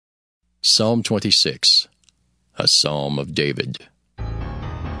Psalm 26, a psalm of David.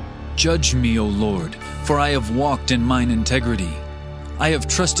 Judge me, O Lord, for I have walked in mine integrity. I have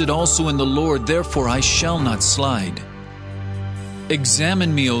trusted also in the Lord, therefore I shall not slide.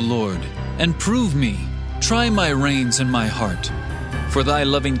 Examine me, O Lord, and prove me. Try my reins and my heart. For thy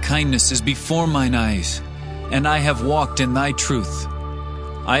loving kindness is before mine eyes, and I have walked in thy truth.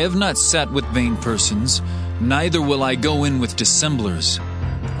 I have not sat with vain persons, neither will I go in with dissemblers.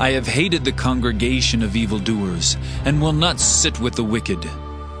 I have hated the congregation of evildoers, and will not sit with the wicked.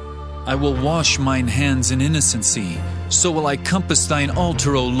 I will wash mine hands in innocency, so will I compass thine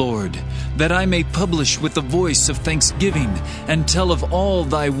altar, O Lord, that I may publish with the voice of thanksgiving, and tell of all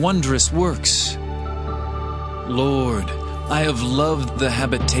thy wondrous works. Lord, I have loved the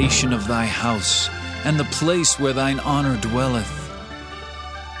habitation of thy house, and the place where thine honor dwelleth.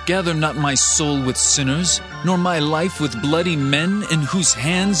 Gather not my soul with sinners, nor my life with bloody men, in whose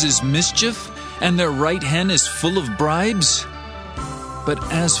hands is mischief, and their right hand is full of bribes. But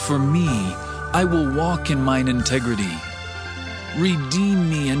as for me, I will walk in mine integrity. Redeem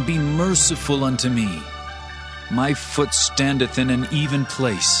me and be merciful unto me. My foot standeth in an even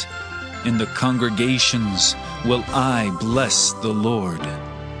place. In the congregations will I bless the Lord.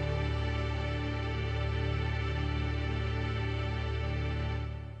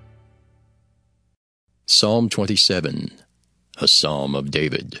 Psalm 27, a psalm of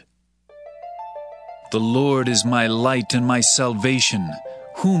David. The Lord is my light and my salvation.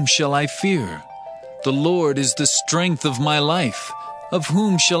 Whom shall I fear? The Lord is the strength of my life. Of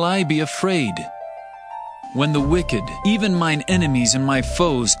whom shall I be afraid? When the wicked, even mine enemies and my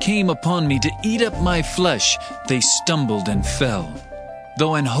foes, came upon me to eat up my flesh, they stumbled and fell.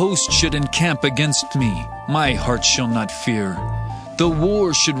 Though an host should encamp against me, my heart shall not fear. Though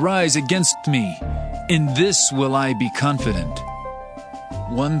war should rise against me, in this will I be confident.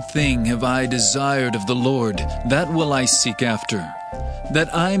 One thing have I desired of the Lord, that will I seek after,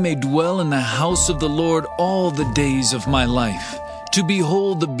 that I may dwell in the house of the Lord all the days of my life, to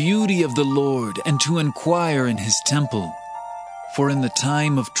behold the beauty of the Lord, and to inquire in his temple. For in the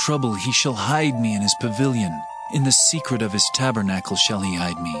time of trouble he shall hide me in his pavilion, in the secret of his tabernacle shall he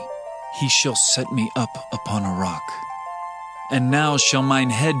hide me. He shall set me up upon a rock. And now shall mine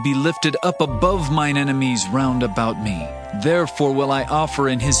head be lifted up above mine enemies round about me. Therefore will I offer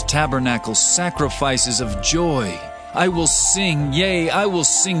in his tabernacle sacrifices of joy. I will sing, yea, I will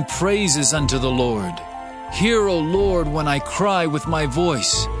sing praises unto the Lord. Hear, O Lord, when I cry with my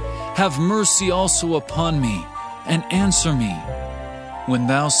voice. Have mercy also upon me, and answer me. When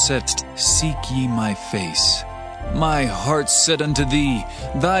thou saidst, seek ye my face, my heart said unto thee,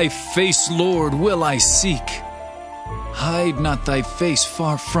 thy face, Lord, will I seek. Hide not thy face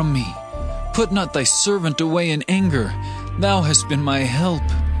far from me. Put not thy servant away in anger. Thou hast been my help.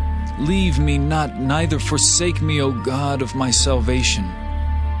 Leave me not, neither forsake me, O God of my salvation.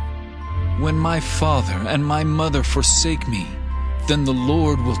 When my father and my mother forsake me, then the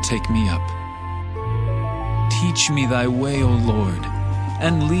Lord will take me up. Teach me thy way, O Lord,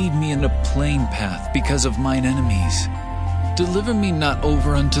 and lead me in a plain path because of mine enemies. Deliver me not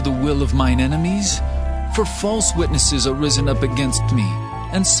over unto the will of mine enemies, for false witnesses are risen up against me,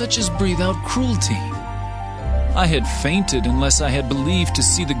 and such as breathe out cruelty. I had fainted unless I had believed to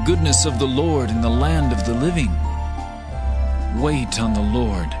see the goodness of the Lord in the land of the living. Wait on the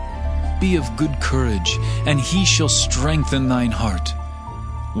Lord. Be of good courage, and he shall strengthen thine heart.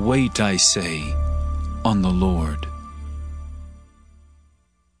 Wait, I say, on the Lord.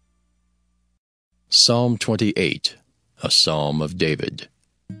 Psalm 28, a psalm of David.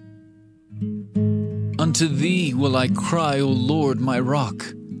 Unto thee will I cry, O Lord, my rock.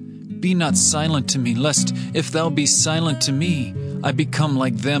 Be not silent to me, lest, if thou be silent to me, I become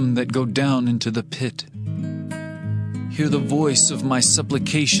like them that go down into the pit. Hear the voice of my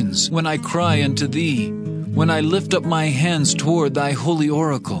supplications when I cry unto thee, when I lift up my hands toward thy holy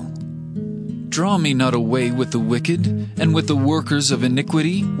oracle. Draw me not away with the wicked, and with the workers of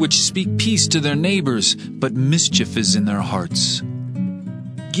iniquity, which speak peace to their neighbors, but mischief is in their hearts.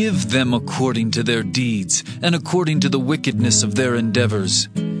 Give them according to their deeds, and according to the wickedness of their endeavors.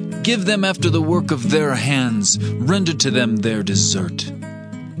 Give them after the work of their hands, render to them their desert.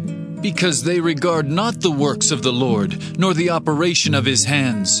 Because they regard not the works of the Lord, nor the operation of his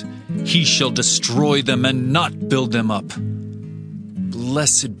hands, he shall destroy them and not build them up.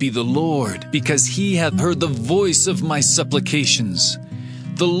 Blessed be the Lord, because he hath heard the voice of my supplications.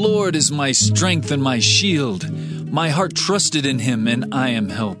 The Lord is my strength and my shield. My heart trusted in him, and I am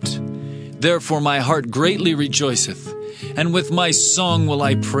helped. Therefore my heart greatly rejoiceth, and with my song will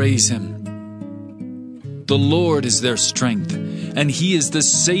I praise him. The Lord is their strength, and he is the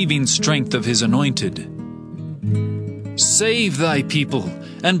saving strength of his anointed. Save thy people,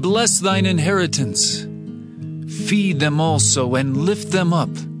 and bless thine inheritance. Feed them also, and lift them up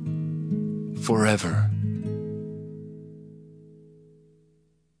forever.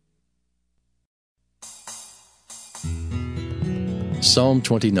 Psalm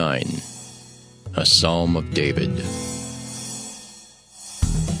 29, a psalm of David.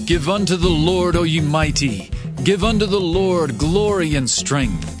 Give unto the Lord, O ye mighty, give unto the Lord glory and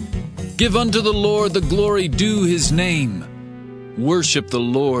strength. Give unto the Lord the glory due his name. Worship the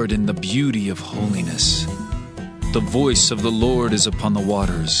Lord in the beauty of holiness. The voice of the Lord is upon the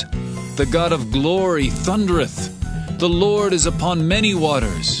waters. The God of glory thundereth. The Lord is upon many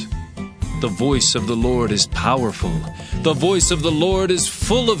waters. The voice of the Lord is powerful. The voice of the Lord is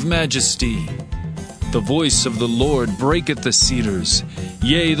full of majesty. The voice of the Lord breaketh the cedars.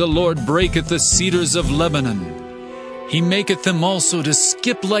 Yea, the Lord breaketh the cedars of Lebanon. He maketh them also to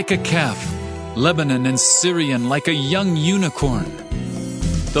skip like a calf, Lebanon and Syrian like a young unicorn.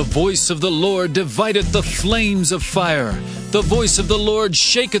 The voice of the Lord divideth the flames of fire. The voice of the Lord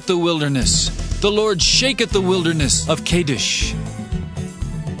shaketh the wilderness. The Lord shaketh the wilderness of Kadesh.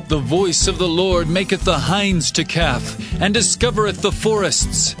 The voice of the Lord maketh the hinds to calf, and discovereth the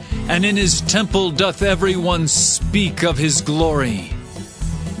forests. And in his temple doth every one speak of his glory.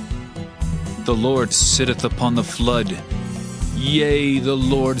 The Lord sitteth upon the flood. Yea, the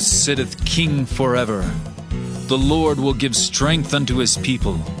Lord sitteth king forever. The Lord will give strength unto his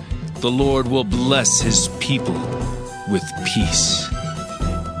people. The Lord will bless his people with peace.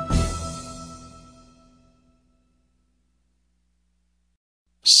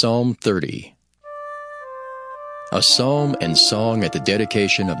 Psalm 30, a psalm and song at the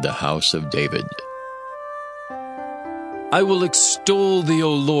dedication of the house of David. I will extol thee,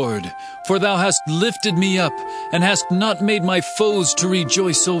 O Lord, for thou hast lifted me up, and hast not made my foes to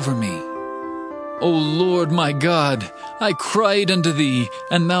rejoice over me. O Lord my God, I cried unto thee,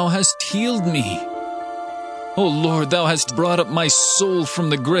 and thou hast healed me. O Lord, thou hast brought up my soul from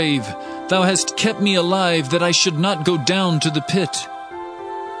the grave. Thou hast kept me alive, that I should not go down to the pit.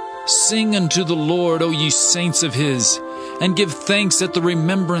 Sing unto the Lord, O ye saints of his, and give thanks at the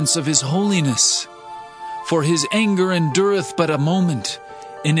remembrance of his holiness. For his anger endureth but a moment,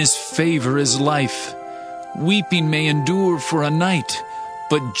 in his favor is life. Weeping may endure for a night,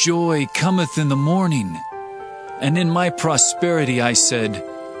 but joy cometh in the morning. And in my prosperity I said,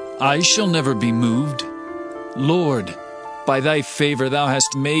 I shall never be moved. Lord, by thy favor thou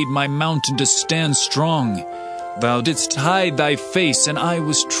hast made my mountain to stand strong. Thou didst hide thy face, and I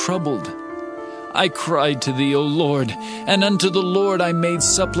was troubled. I cried to thee, O Lord, and unto the Lord I made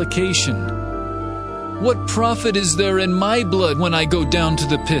supplication. What profit is there in my blood when I go down to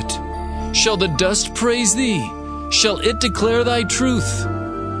the pit? Shall the dust praise thee? Shall it declare thy truth?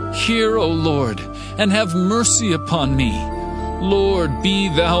 Hear, O Lord, and have mercy upon me. Lord, be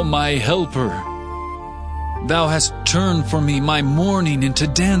thou my helper. Thou hast turned for me my mourning into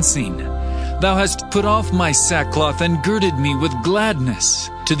dancing. Thou hast put off my sackcloth and girded me with gladness,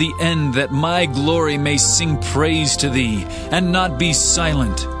 to the end that my glory may sing praise to thee, and not be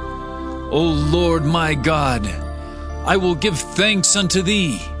silent. O Lord my God, I will give thanks unto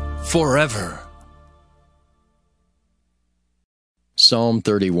thee forever. Psalm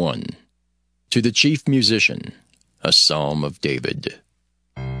 31, to the chief musician, a psalm of David.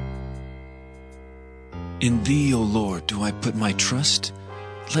 In thee, O Lord, do I put my trust.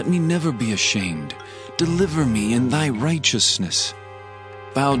 Let me never be ashamed. Deliver me in thy righteousness.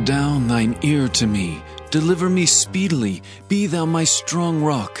 Bow down thine ear to me. Deliver me speedily. Be thou my strong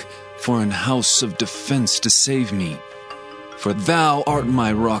rock, for an house of defense to save me. For thou art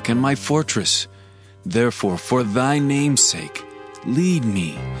my rock and my fortress. Therefore, for thy name's sake, lead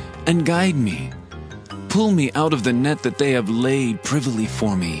me and guide me. Pull me out of the net that they have laid privily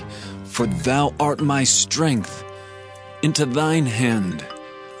for me. For thou art my strength. Into thine hand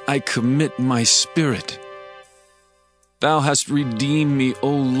I commit my spirit. Thou hast redeemed me, O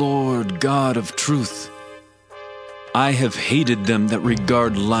Lord, God of truth. I have hated them that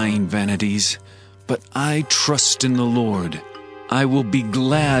regard lying vanities, but I trust in the Lord. I will be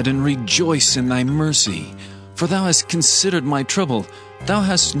glad and rejoice in thy mercy, for thou hast considered my trouble. Thou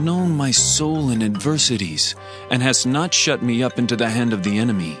hast known my soul in adversities, and hast not shut me up into the hand of the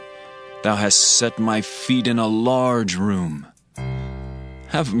enemy. Thou hast set my feet in a large room.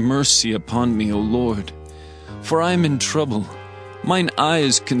 Have mercy upon me, O Lord, for I am in trouble. Mine eye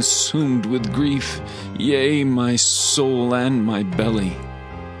is consumed with grief, yea, my soul and my belly.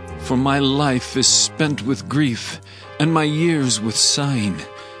 For my life is spent with grief, and my years with sighing.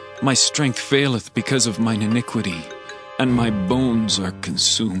 My strength faileth because of mine iniquity, and my bones are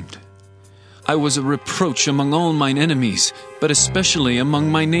consumed. I was a reproach among all mine enemies, but especially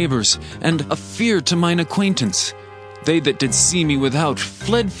among my neighbors, and a fear to mine acquaintance. They that did see me without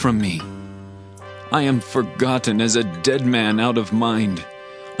fled from me. I am forgotten as a dead man out of mind.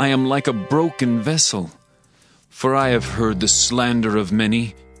 I am like a broken vessel. For I have heard the slander of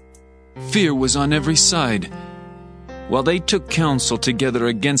many. Fear was on every side. While they took counsel together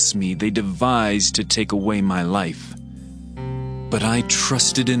against me, they devised to take away my life. But I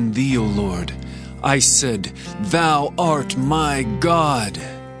trusted in Thee, O Lord. I said, Thou art my God.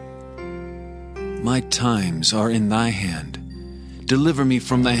 My times are in Thy hand. Deliver me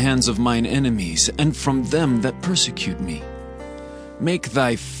from the hands of mine enemies, and from them that persecute me. Make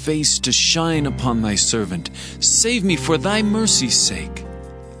Thy face to shine upon Thy servant. Save me for Thy mercy's sake.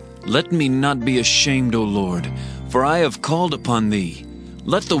 Let me not be ashamed, O Lord, for I have called upon Thee.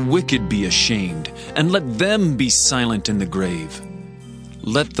 Let the wicked be ashamed, and let them be silent in the grave.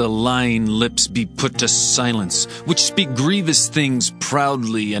 Let the lying lips be put to silence, which speak grievous things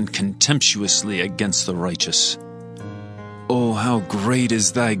proudly and contemptuously against the righteous. Oh, how great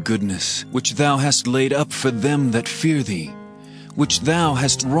is Thy goodness, which Thou hast laid up for them that fear Thee, which Thou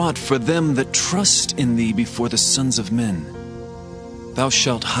hast wrought for them that trust in Thee before the sons of men. Thou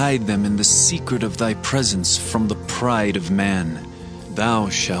shalt hide them in the secret of Thy presence from the pride of man. Thou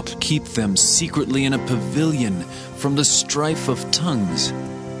shalt keep them secretly in a pavilion from the strife of tongues.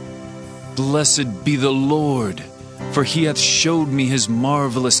 Blessed be the Lord, for He hath showed me His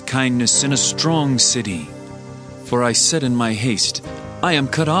marvelous kindness in a strong city. For I said in my haste, I am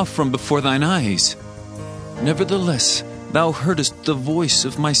cut off from before Thine eyes. Nevertheless, Thou heardest the voice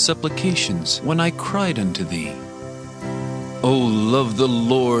of my supplications when I cried unto Thee. O love the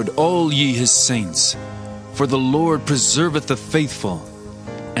Lord, all ye His saints, for the Lord preserveth the faithful,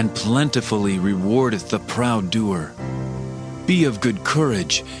 and plentifully rewardeth the proud doer. Be of good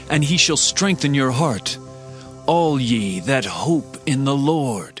courage, and He shall strengthen your heart, all ye that hope in the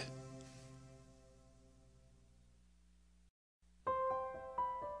Lord.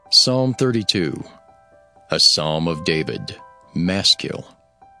 Psalm 32, a Psalm of David, Maskil.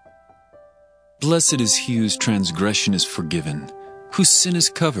 Blessed is he whose transgression is forgiven, whose sin is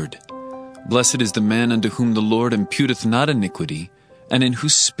covered. Blessed is the man unto whom the Lord imputeth not iniquity, and in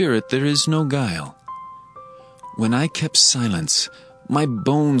whose spirit there is no guile. When I kept silence, my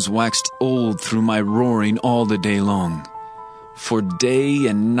bones waxed old through my roaring all the day long. For day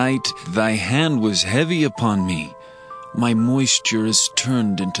and night Thy hand was heavy upon me. My moisture is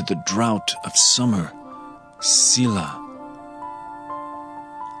turned into the drought of summer. Selah.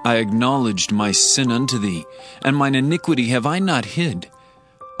 I acknowledged my sin unto Thee, and mine iniquity have I not hid.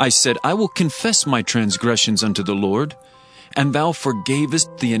 I said, I will confess my transgressions unto the Lord, and Thou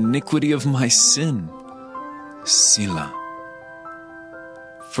forgavest the iniquity of my sin. Selah.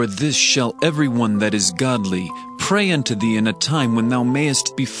 For this shall every one that is godly pray unto Thee in a time when Thou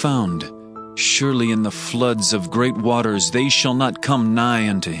mayest be found. Surely in the floods of great waters they shall not come nigh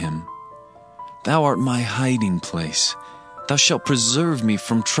unto him. Thou art my hiding place. Thou shalt preserve me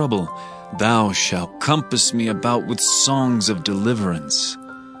from trouble. Thou shalt compass me about with songs of deliverance.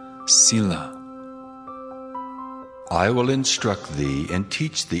 Selah. I will instruct thee and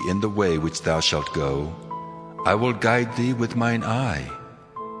teach thee in the way which thou shalt go. I will guide thee with mine eye.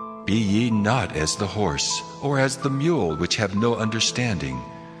 Be ye not as the horse, or as the mule, which have no understanding,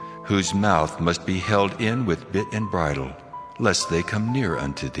 whose mouth must be held in with bit and bridle, lest they come near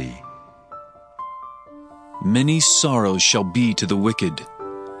unto thee. Many sorrows shall be to the wicked,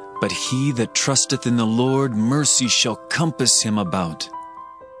 but he that trusteth in the Lord, mercy shall compass him about.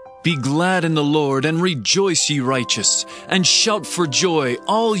 Be glad in the Lord, and rejoice, ye righteous, and shout for joy,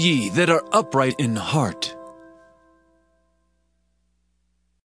 all ye that are upright in heart.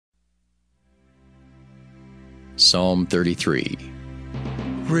 Psalm 33.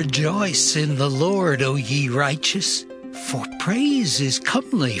 Rejoice in the Lord, O ye righteous, for praise is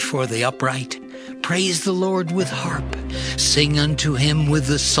comely for the upright. Praise the Lord with harp. Sing unto Him with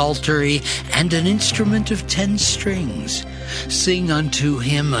the psaltery and an instrument of 10 strings. Sing unto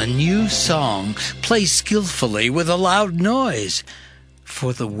Him a new song. Play skillfully with a loud noise.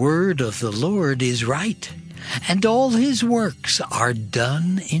 For the word of the Lord is right, and all His works are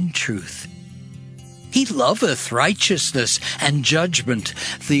done in truth. He loveth righteousness and judgment.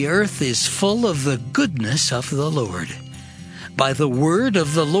 The earth is full of the goodness of the Lord. By the word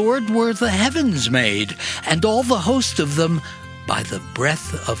of the Lord were the heavens made, and all the host of them by the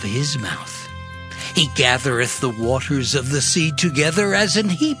breath of His mouth. He gathereth the waters of the sea together as an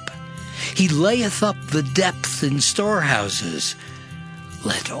heap. He layeth up the depth in storehouses.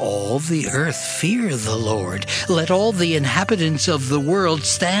 Let all the earth fear the Lord. Let all the inhabitants of the world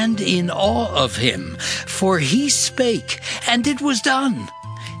stand in awe of him. For he spake, and it was done.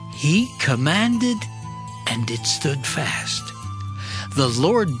 He commanded, and it stood fast. The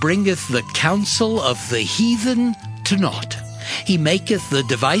Lord bringeth the counsel of the heathen to naught. He maketh the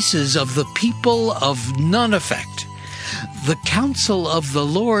devices of the people of none effect. The counsel of the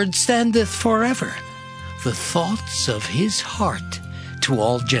Lord standeth forever, the thoughts of his heart to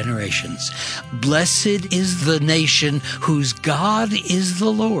all generations. Blessed is the nation whose God is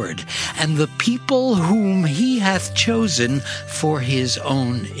the Lord, and the people whom he hath chosen for his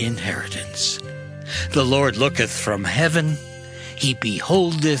own inheritance. The Lord looketh from heaven, he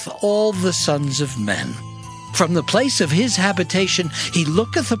beholdeth all the sons of men. From the place of his habitation he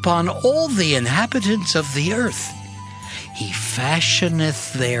looketh upon all the inhabitants of the earth. He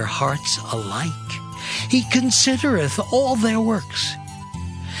fashioneth their hearts alike. He considereth all their works.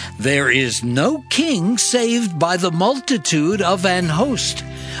 There is no king saved by the multitude of an host.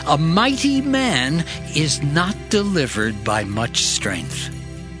 A mighty man is not delivered by much strength.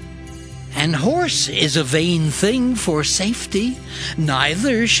 An horse is a vain thing for safety,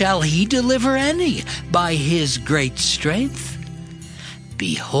 neither shall he deliver any by his great strength.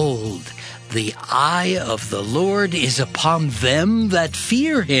 Behold, the eye of the Lord is upon them that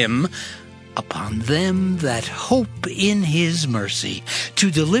fear him, upon them that hope in his mercy,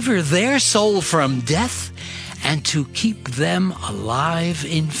 to deliver their soul from death, and to keep them alive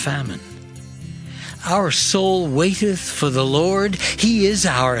in famine. Our soul waiteth for the Lord. He is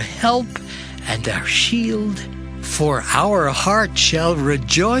our help and our shield. For our heart shall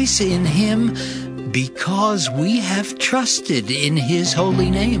rejoice in him, because we have trusted in his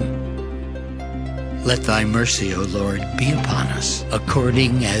holy name. Let thy mercy, O Lord, be upon us,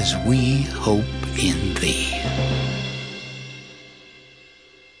 according as we hope in thee.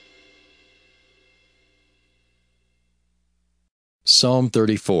 Psalm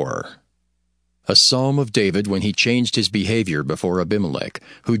 34. A psalm of David when he changed his behavior before Abimelech,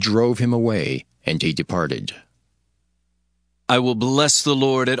 who drove him away, and he departed. I will bless the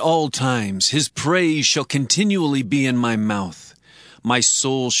Lord at all times. His praise shall continually be in my mouth. My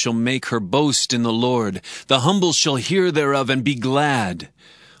soul shall make her boast in the Lord. The humble shall hear thereof and be glad.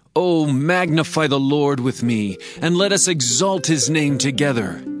 O magnify the Lord with me, and let us exalt his name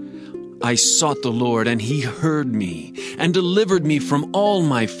together. I sought the Lord, and he heard me, and delivered me from all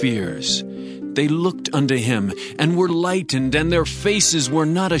my fears. They looked unto him, and were lightened, and their faces were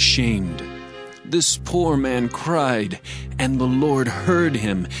not ashamed. This poor man cried, and the Lord heard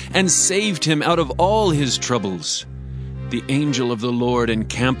him, and saved him out of all his troubles. The angel of the Lord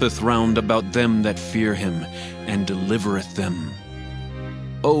encampeth round about them that fear him, and delivereth them.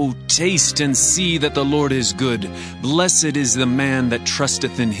 O taste and see that the Lord is good. Blessed is the man that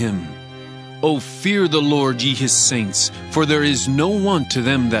trusteth in him. O fear the Lord, ye his saints, for there is no want to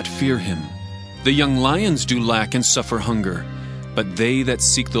them that fear him. The young lions do lack and suffer hunger, but they that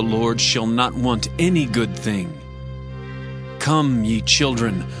seek the Lord shall not want any good thing. Come, ye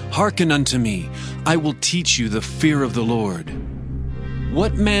children, hearken unto me. I will teach you the fear of the Lord.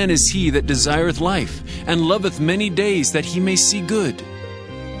 What man is he that desireth life, and loveth many days that he may see good?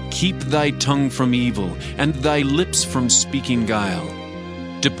 Keep thy tongue from evil, and thy lips from speaking guile.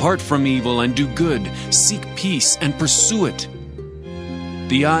 Depart from evil and do good. Seek peace and pursue it.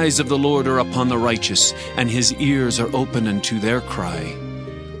 The eyes of the Lord are upon the righteous, and his ears are open unto their cry.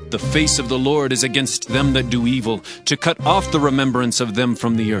 The face of the Lord is against them that do evil, to cut off the remembrance of them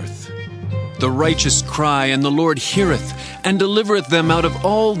from the earth. The righteous cry, and the Lord heareth, and delivereth them out of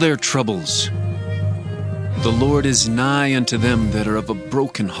all their troubles. The Lord is nigh unto them that are of a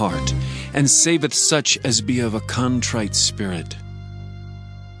broken heart, and saveth such as be of a contrite spirit.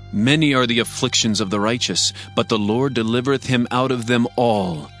 Many are the afflictions of the righteous, but the Lord delivereth him out of them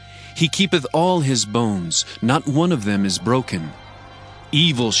all. He keepeth all his bones, not one of them is broken.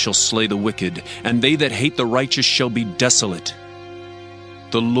 Evil shall slay the wicked, and they that hate the righteous shall be desolate.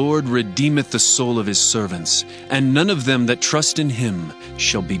 The Lord redeemeth the soul of his servants, and none of them that trust in him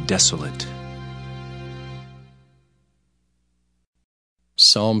shall be desolate.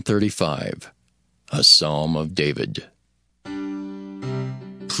 Psalm 35. A psalm of David.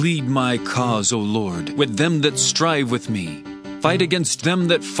 Plead my cause, O Lord, with them that strive with me. Fight against them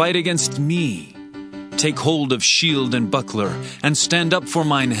that fight against me. Take hold of shield and buckler, and stand up for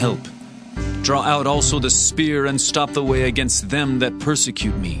mine help. Draw out also the spear, and stop the way against them that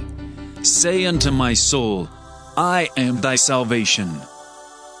persecute me. Say unto my soul, I am thy salvation.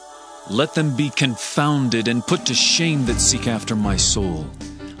 Let them be confounded and put to shame that seek after my soul.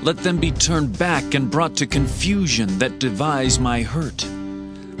 Let them be turned back and brought to confusion that devise my hurt.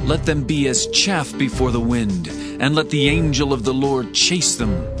 Let them be as chaff before the wind, and let the angel of the Lord chase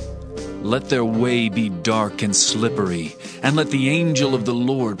them. Let their way be dark and slippery, and let the angel of the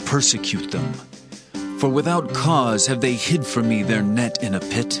Lord persecute them. For without cause have they hid for me their net in a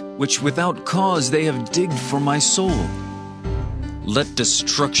pit, which without cause they have digged for my soul. Let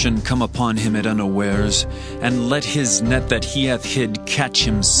destruction come upon him at unawares, and let his net that he hath hid catch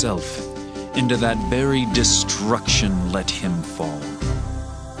himself. Into that very destruction let him fall.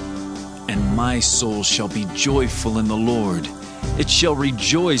 And my soul shall be joyful in the Lord. It shall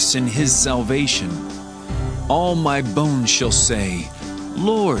rejoice in his salvation. All my bones shall say,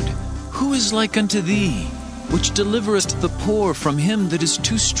 Lord, who is like unto thee, which deliverest the poor from him that is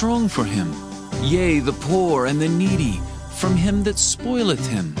too strong for him? Yea, the poor and the needy from him that spoileth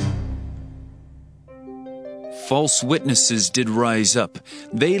him. False witnesses did rise up.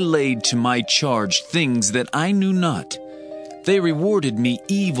 They laid to my charge things that I knew not. They rewarded me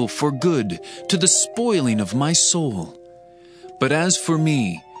evil for good, to the spoiling of my soul. But as for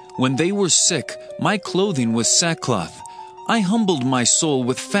me, when they were sick, my clothing was sackcloth. I humbled my soul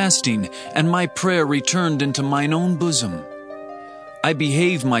with fasting, and my prayer returned into mine own bosom. I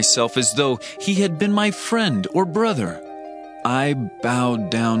behaved myself as though he had been my friend or brother. I bowed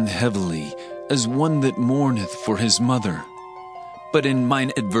down heavily, as one that mourneth for his mother. But in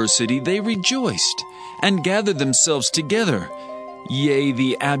mine adversity they rejoiced, and gathered themselves together. Yea,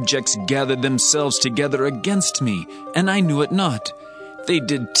 the abjects gathered themselves together against me, and I knew it not. They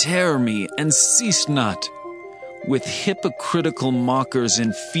did tear me, and ceased not. With hypocritical mockers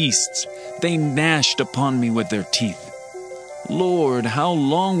and feasts, they gnashed upon me with their teeth. Lord, how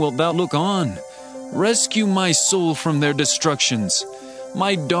long wilt thou look on? Rescue my soul from their destructions,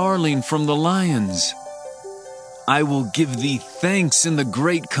 my darling from the lions. I will give thee thanks in the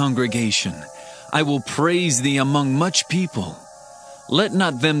great congregation. I will praise thee among much people. Let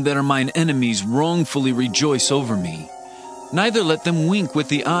not them that are mine enemies wrongfully rejoice over me. Neither let them wink with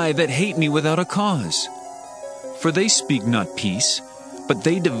the eye that hate me without a cause. For they speak not peace, but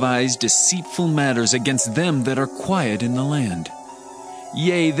they devise deceitful matters against them that are quiet in the land.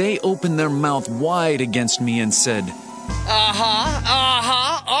 Yea, they opened their mouth wide against me and said, Our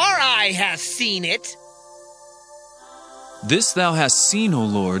eye hath seen it. This thou hast seen, O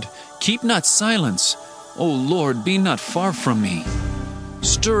Lord. Keep not silence. O Lord, be not far from me.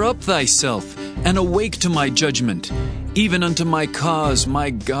 Stir up thyself, and awake to my judgment, even unto my cause,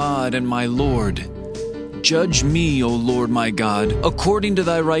 my God and my Lord. Judge me, O Lord my God, according to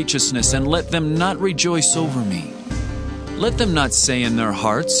thy righteousness, and let them not rejoice over me. Let them not say in their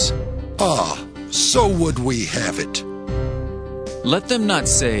hearts, So would we have it. Let them not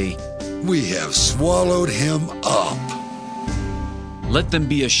say, We have swallowed him up. Let them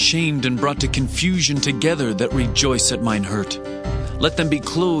be ashamed and brought to confusion together that rejoice at mine hurt. Let them be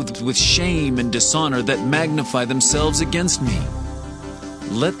clothed with shame and dishonor that magnify themselves against me.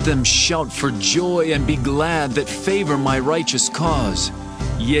 Let them shout for joy and be glad that favor my righteous cause.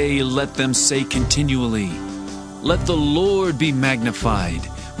 Yea, let them say continually, Let the Lord be magnified,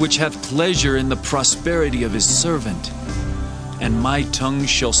 which hath pleasure in the prosperity of his servant. And my tongue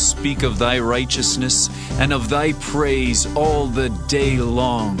shall speak of thy righteousness and of thy praise all the day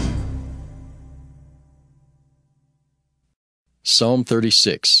long. Psalm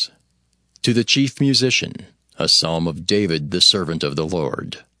 36. To the chief musician, a psalm of David the servant of the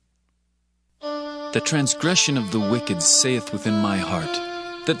Lord. The transgression of the wicked saith within my heart,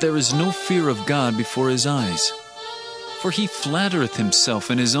 that there is no fear of God before his eyes. For he flattereth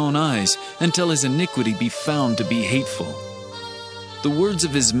himself in his own eyes, until his iniquity be found to be hateful. The words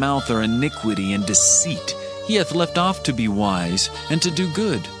of his mouth are iniquity and deceit. He hath left off to be wise, and to do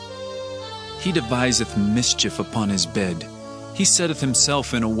good. He deviseth mischief upon his bed. He setteth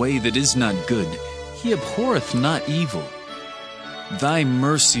himself in a way that is not good. He abhorreth not evil. Thy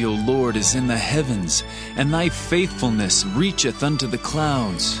mercy, O Lord, is in the heavens, and thy faithfulness reacheth unto the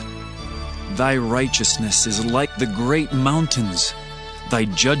clouds. Thy righteousness is like the great mountains. Thy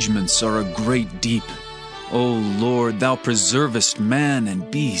judgments are a great deep. O Lord, thou preservest man and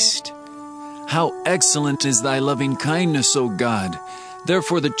beast. How excellent is thy loving kindness, O God!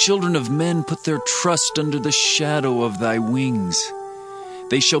 Therefore the children of men put their trust under the shadow of thy wings.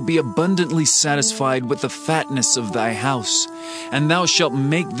 They shall be abundantly satisfied with the fatness of thy house, and thou shalt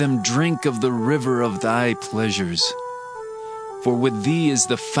make them drink of the river of thy pleasures. For with thee is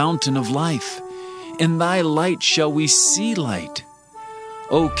the fountain of life. In thy light shall we see light.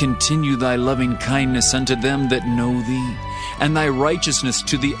 O continue thy loving kindness unto them that know thee, and thy righteousness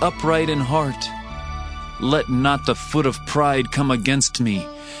to the upright in heart. Let not the foot of pride come against me,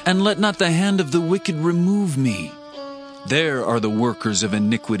 and let not the hand of the wicked remove me. There are the workers of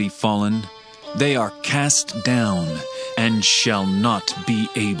iniquity fallen. They are cast down and shall not be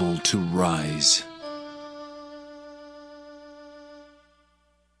able to rise.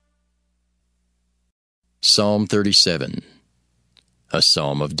 Psalm 37, a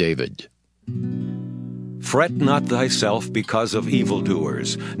psalm of David. Fret not thyself because of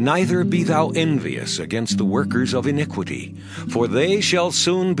evildoers, neither be thou envious against the workers of iniquity, for they shall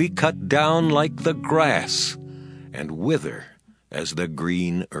soon be cut down like the grass, and wither as the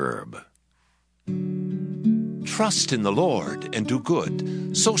green herb. Trust in the Lord, and do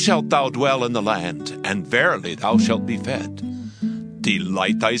good, so shalt thou dwell in the land, and verily thou shalt be fed.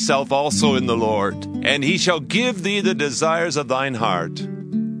 Delight thyself also in the Lord, and he shall give thee the desires of thine heart.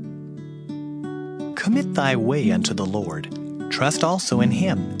 Commit thy way unto the Lord. Trust also in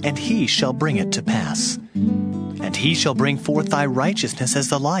him, and he shall bring it to pass. And he shall bring forth thy righteousness as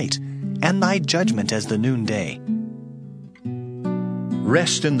the light, and thy judgment as the noonday.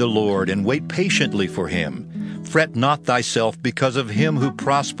 Rest in the Lord, and wait patiently for him. Fret not thyself because of him who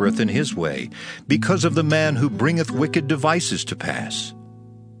prospereth in his way, because of the man who bringeth wicked devices to pass.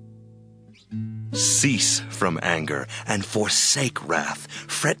 Cease from anger, and forsake wrath.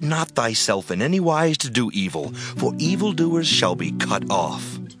 Fret not thyself in any wise to do evil, for evildoers shall be cut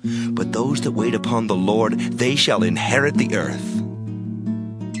off. But those that wait upon the Lord, they shall inherit the earth.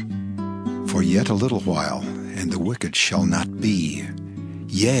 For yet a little while, and the wicked shall not be.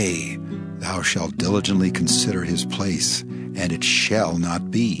 Yea, thou shalt diligently consider his place, and it shall not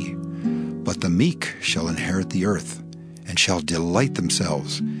be. But the meek shall inherit the earth, and shall delight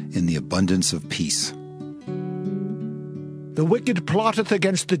themselves in the abundance of peace. The wicked plotteth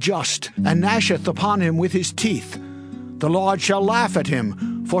against the just, and gnasheth upon him with his teeth. The Lord shall laugh at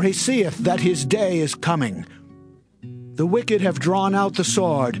him, for he seeth that his day is coming. The wicked have drawn out the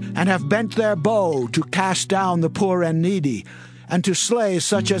sword, and have bent their bow to cast down the poor and needy, and to slay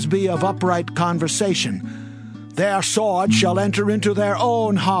such as be of upright conversation. Their sword shall enter into their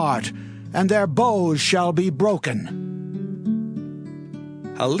own heart, and their bows shall be broken.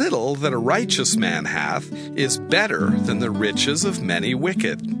 A little that a righteous man hath is better than the riches of many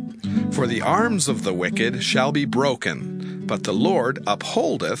wicked. For the arms of the wicked shall be broken, but the Lord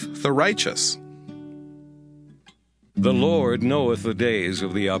upholdeth the righteous. The Lord knoweth the days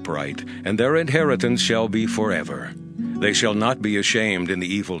of the upright, and their inheritance shall be forever. They shall not be ashamed in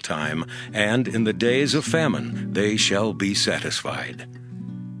the evil time, and in the days of famine they shall be satisfied.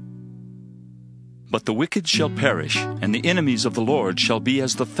 But the wicked shall perish, and the enemies of the Lord shall be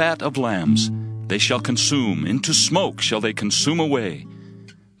as the fat of lambs. They shall consume, into smoke shall they consume away.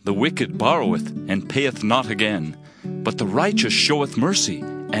 The wicked borroweth, and payeth not again, but the righteous showeth mercy,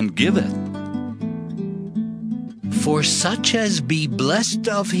 and giveth. For such as be blessed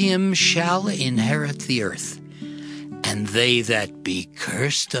of him shall inherit the earth, and they that be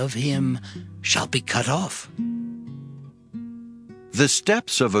cursed of him shall be cut off. The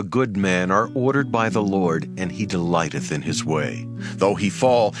steps of a good man are ordered by the Lord, and he delighteth in his way. Though he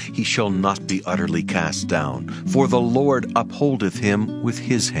fall, he shall not be utterly cast down, for the Lord upholdeth him with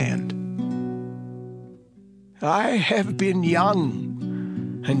his hand. I have been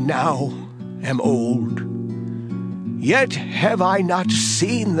young, and now am old. Yet have I not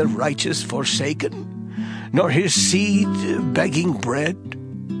seen the righteous forsaken, nor his seed begging bread.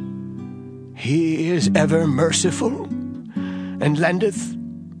 He is ever merciful, and lendeth,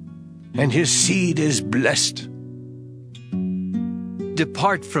 and his seed is blessed.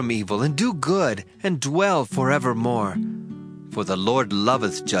 Depart from evil, and do good, and dwell forevermore. For the Lord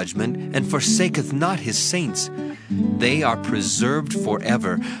loveth judgment, and forsaketh not his saints. They are preserved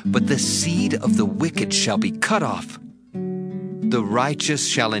forever, but the seed of the wicked shall be cut off. The righteous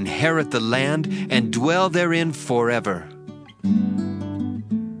shall inherit the land, and dwell therein forever.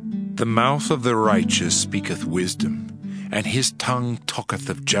 The mouth of the righteous speaketh wisdom, and his tongue talketh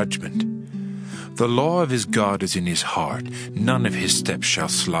of judgment. The law of his God is in his heart, none of his steps shall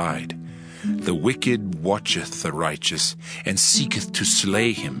slide. The wicked watcheth the righteous, and seeketh to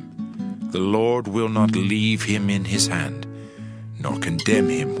slay him. The Lord will not leave him in his hand, nor condemn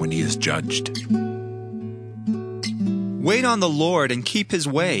him when he is judged. Wait on the Lord, and keep his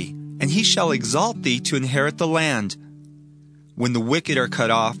way, and he shall exalt thee to inherit the land. When the wicked are cut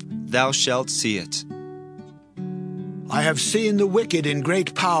off, thou shalt see it. I have seen the wicked in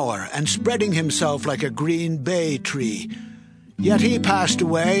great power, and spreading himself like a green bay tree. Yet he passed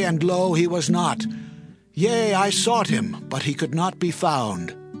away, and lo, he was not. Yea, I sought him, but he could not be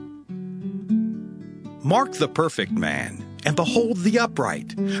found. Mark the perfect man, and behold the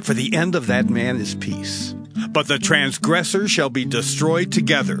upright, for the end of that man is peace. But the transgressors shall be destroyed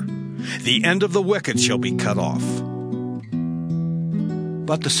together. The end of the wicked shall be cut off.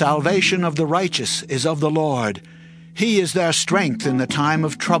 But the salvation of the righteous is of the Lord. He is their strength in the time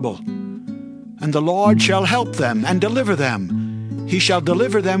of trouble. And the Lord shall help them and deliver them. He shall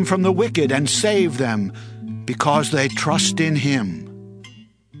deliver them from the wicked and save them, because they trust in him.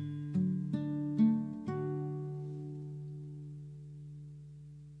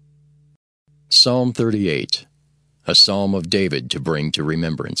 Psalm 38, a psalm of David to bring to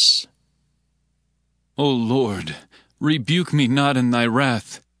remembrance. O Lord, rebuke me not in thy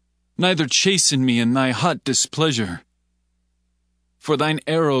wrath, neither chasten me in thy hot displeasure. For thine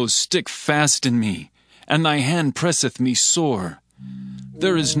arrows stick fast in me, and thy hand presseth me sore.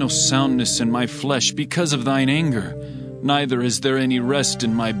 There is no soundness in my flesh because of thine anger, neither is there any rest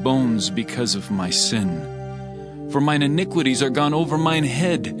in my bones because of my sin. For mine iniquities are gone over mine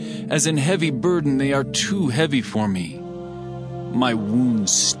head, as an heavy burden they are too heavy for me. My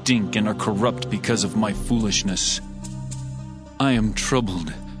wounds stink and are corrupt because of my foolishness. I am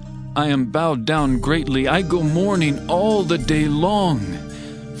troubled. I am bowed down greatly. I go mourning all the day long.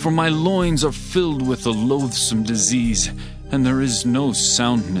 For my loins are filled with a loathsome disease, and there is no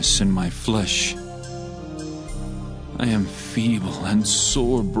soundness in my flesh. I am feeble and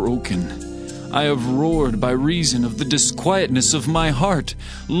sore broken. I have roared by reason of the disquietness of my heart.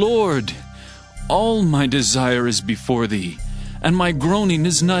 Lord, all my desire is before thee, and my groaning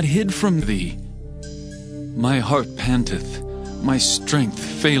is not hid from thee. My heart panteth, my strength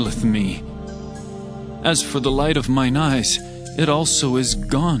faileth me. As for the light of mine eyes, it also is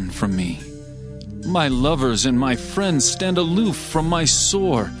gone from me. My lovers and my friends stand aloof from my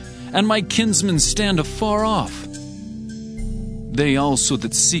sore, and my kinsmen stand afar off. They also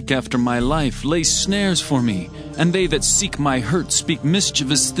that seek after my life lay snares for me, and they that seek my hurt speak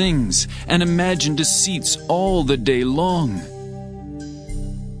mischievous things, and imagine deceits all the day long.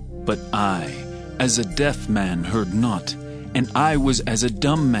 But I, as a deaf man, heard not, and I was as a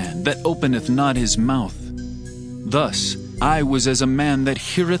dumb man that openeth not his mouth. Thus I was as a man that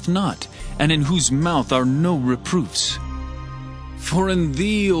heareth not, and in whose mouth are no reproofs. For in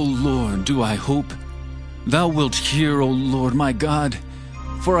thee, O Lord, do I hope. Thou wilt hear, O Lord my God.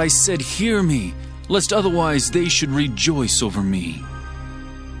 For I said, hear me, lest otherwise they should rejoice over me.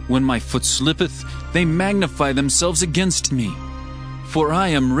 When my foot slippeth, they magnify themselves against me. For I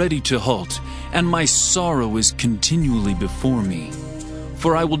am ready to halt, and my sorrow is continually before me.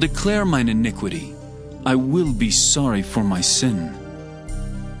 For I will declare mine iniquity. I will be sorry for my sin.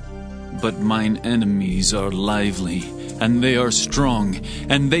 But mine enemies are lively, and they are strong,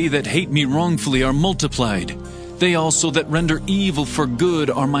 and they that hate me wrongfully are multiplied. They also that render evil for good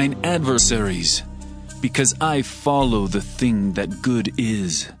are mine adversaries, because I follow the thing that good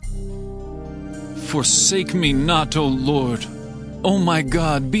is. Forsake me not, O Lord. O my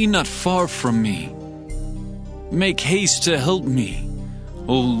God, be not far from me. Make haste to help me,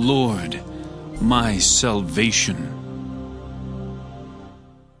 O Lord, my salvation.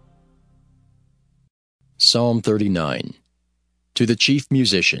 Psalm 39, to the chief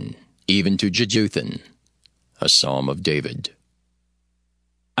musician, even to Jeduthun, a psalm of David.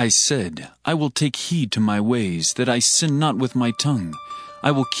 I said, I will take heed to my ways, that I sin not with my tongue. I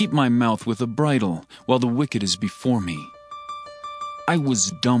will keep my mouth with a bridle, while the wicked is before me. I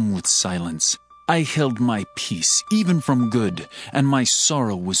was dumb with silence. I held my peace, even from good, and my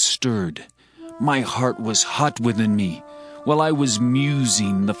sorrow was stirred. My heart was hot within me. While I was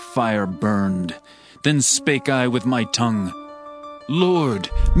musing, the fire burned. Then spake I with my tongue, Lord,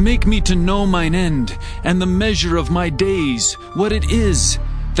 make me to know mine end, and the measure of my days, what it is,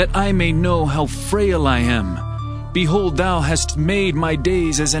 that I may know how frail I am. Behold, thou hast made my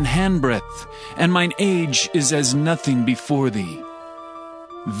days as an handbreadth, and mine age is as nothing before thee.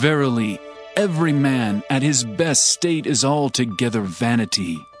 Verily, every man at his best state is altogether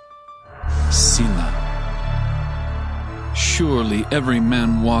vanity. Selah. Surely every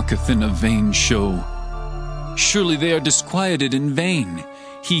man walketh in a vain show. Surely they are disquieted in vain.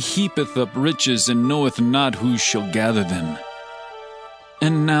 He heapeth up riches, and knoweth not who shall gather them.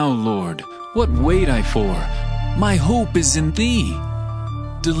 And now, Lord, what wait I for? My hope is in thee.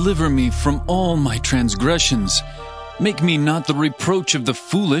 Deliver me from all my transgressions. Make me not the reproach of the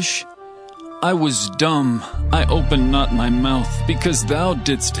foolish. I was dumb, I opened not my mouth, because thou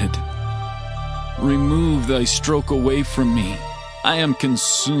didst it. Remove thy stroke away from me. I am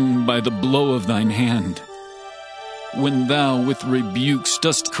consumed by the blow of thine hand. When thou with rebukes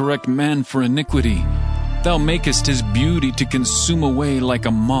dost correct man for iniquity, thou makest his beauty to consume away like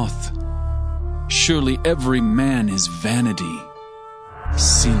a moth. Surely every man is vanity.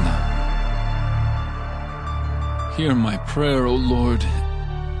 Selah. Hear my prayer, O Lord,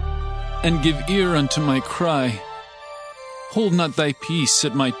 and give ear unto my cry. Hold not thy peace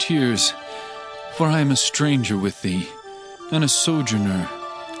at my tears, for I am a stranger with thee, and a sojourner,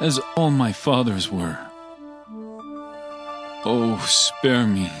 as all my fathers were. Oh, spare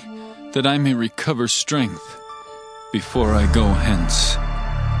me, that I may recover strength, before I go hence,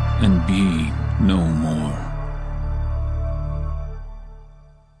 and be no more.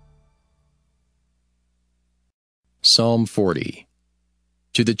 Psalm 40.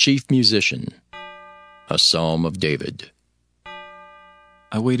 To the chief musician, a psalm of David.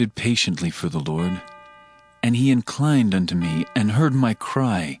 I waited patiently for the Lord, and he inclined unto me, and heard my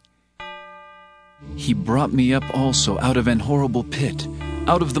cry. He brought me up also out of an horrible pit,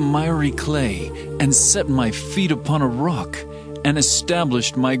 out of the miry clay, and set my feet upon a rock, and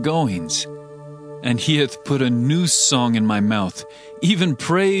established my goings. And he hath put a new song in my mouth, even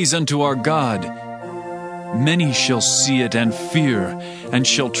praise unto our God. Many shall see it and fear, and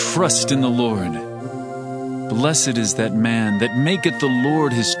shall trust in the Lord. Blessed is that man that maketh the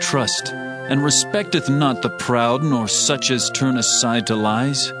Lord his trust, and respecteth not the proud, nor such as turn aside to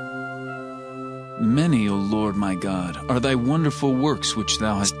lies. Many, O Lord my God, are thy wonderful works which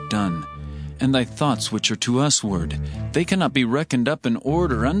thou hast done, and thy thoughts which are to usward. They cannot be reckoned up in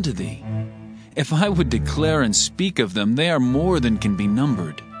order unto thee. If I would declare and speak of them, they are more than can be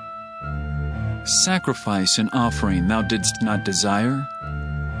numbered. Sacrifice and offering thou didst not desire.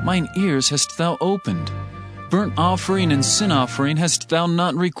 Mine ears hast thou opened. Burnt offering and sin offering hast thou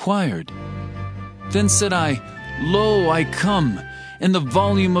not required. Then said I, Lo, I come. In the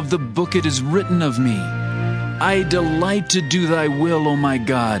volume of the book it is written of me. I delight to do thy will, O my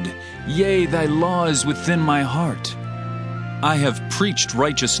God. Yea, thy law is within my heart. I have preached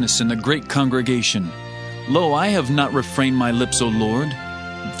righteousness in the great congregation. Lo, I have not refrained my lips, O Lord.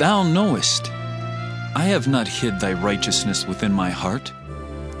 Thou knowest. I have not hid thy righteousness within my heart.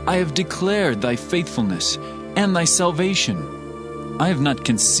 I have declared thy faithfulness and thy salvation. I have not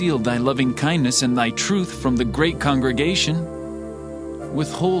concealed thy loving kindness and thy truth from the great congregation.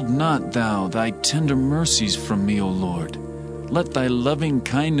 Withhold not thou thy tender mercies from me, O Lord. Let thy loving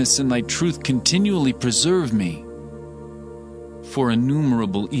kindness and thy truth continually preserve me. For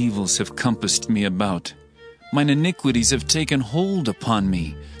innumerable evils have compassed me about. Mine iniquities have taken hold upon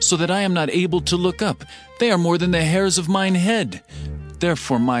me, so that I am not able to look up. They are more than the hairs of mine head.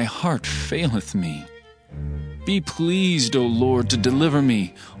 Therefore my heart faileth me. Be pleased, O Lord, to deliver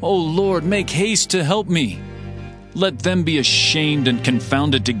me. O Lord, make haste to help me. Let them be ashamed and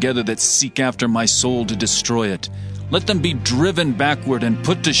confounded together that seek after my soul to destroy it. Let them be driven backward and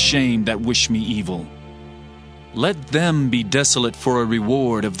put to shame that wish me evil. Let them be desolate for a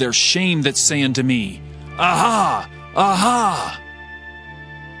reward of their shame that say unto me, Aha! Aha!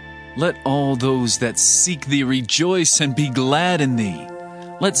 Let all those that seek thee rejoice and be glad in thee.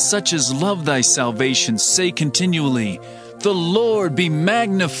 Let such as love thy salvation say continually, The Lord be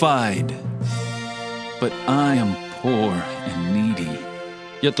magnified. But I am poor and needy,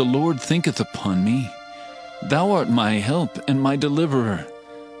 yet the Lord thinketh upon me. Thou art my help and my deliverer.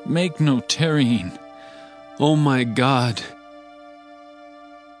 Make no tarrying, O my God.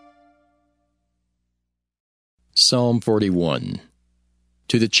 Psalm 41.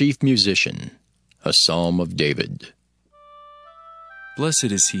 To the chief musician, a psalm of David.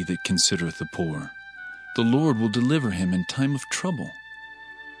 Blessed is he that considereth the poor. The Lord will deliver him in time of trouble.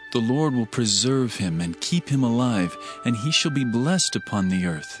 The Lord will preserve him and keep him alive, and he shall be blessed upon the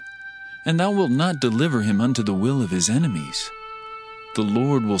earth. And thou wilt not deliver him unto the will of his enemies. The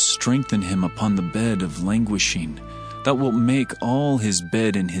Lord will strengthen him upon the bed of languishing. Thou wilt make all his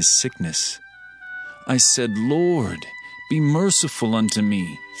bed in his sickness. I said, Lord, be merciful unto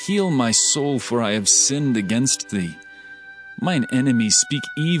me. Heal my soul, for I have sinned against thee. Mine enemies speak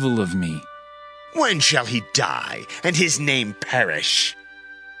evil of me. When shall he die, and his name perish?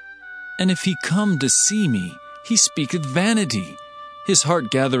 And if he come to see me, he speaketh vanity. His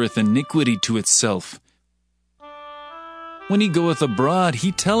heart gathereth iniquity to itself. When he goeth abroad,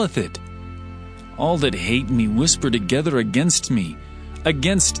 he telleth it. All that hate me whisper together against me.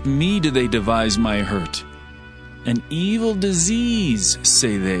 Against me do they devise my hurt. An evil disease,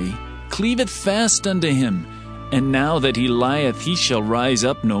 say they, cleaveth fast unto him, and now that he lieth, he shall rise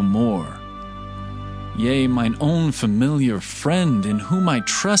up no more. Yea, mine own familiar friend, in whom I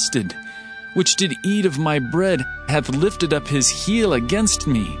trusted, which did eat of my bread, hath lifted up his heel against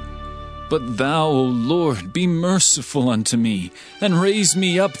me. But thou, O Lord, be merciful unto me, and raise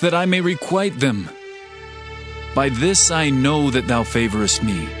me up that I may requite them. By this I know that thou favorest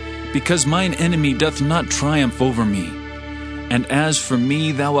me, because mine enemy doth not triumph over me. And as for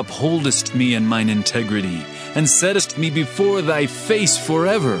me, thou upholdest me in mine integrity, and settest me before thy face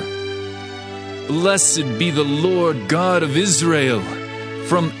forever. Blessed be the Lord God of Israel,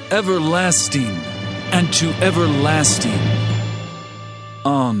 from everlasting and to everlasting.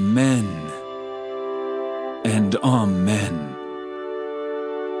 Amen and amen.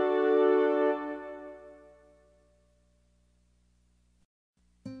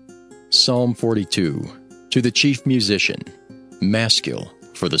 Psalm 42. To the chief musician, Maskil,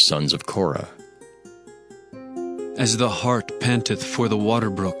 for the sons of Korah. As the hart panteth for the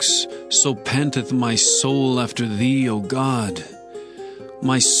water brooks, so panteth my soul after thee, O God.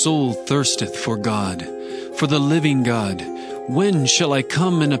 My soul thirsteth for God, for the living God. When shall I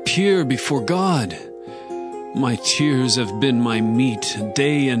come and appear before God? My tears have been my meat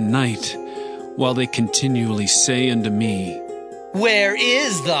day and night, while they continually say unto me, Where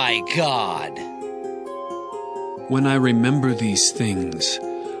is thy God? When I remember these things,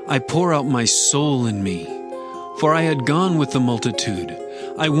 I pour out my soul in me. For I had gone with the multitude.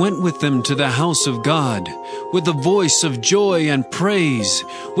 I went with them to the house of God, with the voice of joy and praise,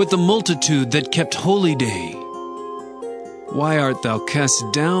 with the multitude that kept holy day. Why art thou cast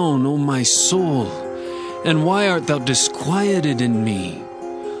down, O my soul? And why art thou disquieted in me?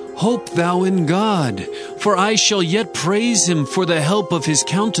 Hope thou in God, for I shall yet praise him for the help of his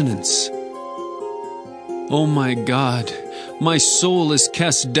countenance. O my God, my soul is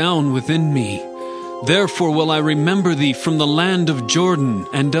cast down within me. Therefore will I remember thee from the land of Jordan,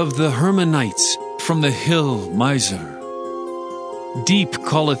 and of the Hermonites, from the hill Mizar. Deep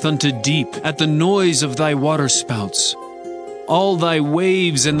calleth unto deep at the noise of thy waterspouts. All thy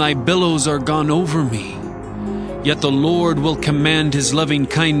waves and thy billows are gone over me. Yet the Lord will command his loving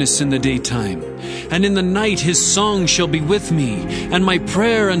kindness in the daytime, and in the night his song shall be with me, and my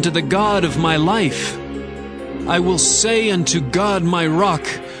prayer unto the God of my life. I will say unto God my rock,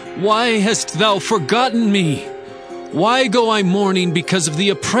 Why hast thou forgotten me? Why go I mourning because of the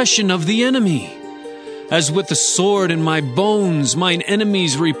oppression of the enemy? As with the sword in my bones mine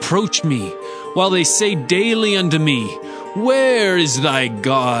enemies reproach me, while they say daily unto me, Where is thy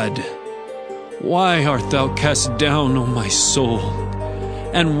God? Why art thou cast down, O my soul?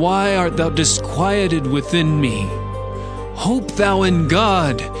 And why art thou disquieted within me? Hope thou in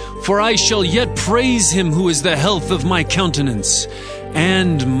God, for I shall yet praise him who is the health of my countenance,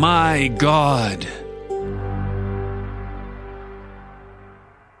 and my God.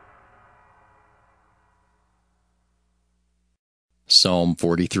 Psalm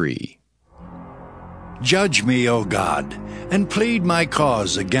 43. Judge me, O God, and plead my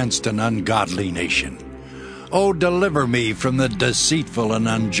cause against an ungodly nation. O deliver me from the deceitful and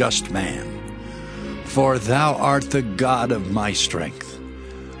unjust man. For thou art the God of my strength.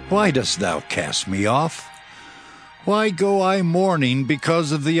 Why dost thou cast me off? Why go I mourning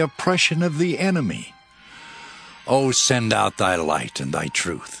because of the oppression of the enemy? O send out thy light and thy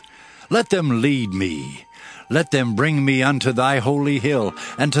truth. Let them lead me. Let them bring me unto thy holy hill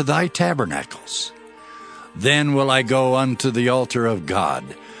and to thy tabernacles. Then will I go unto the altar of God,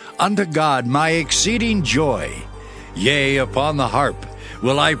 unto God my exceeding joy. Yea, upon the harp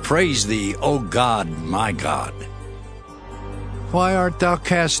will I praise thee, O God, my God. Why art thou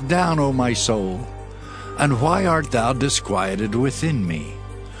cast down, O my soul? And why art thou disquieted within me?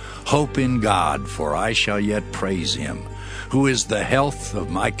 Hope in God, for I shall yet praise him, who is the health of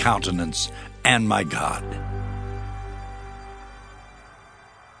my countenance and my God.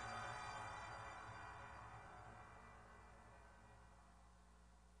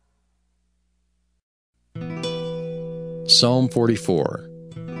 Psalm 44.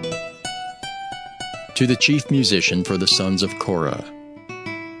 To the chief musician for the sons of Korah,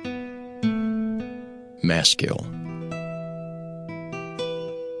 Maskil.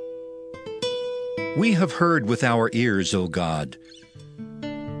 We have heard with our ears, O God.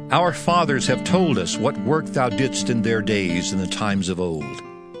 Our fathers have told us what work thou didst in their days in the times of old.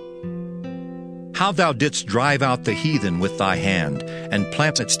 How thou didst drive out the heathen with thy hand, and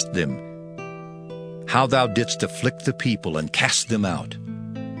plantedst them. How thou didst afflict the people and cast them out.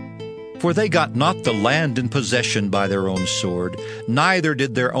 For they got not the land in possession by their own sword, neither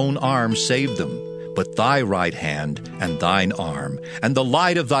did their own arm save them, but thy right hand and thine arm, and the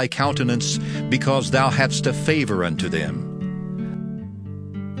light of thy countenance, because thou hadst a favor unto them.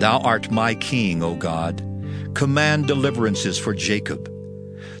 Thou art my king, O God. Command deliverances for Jacob.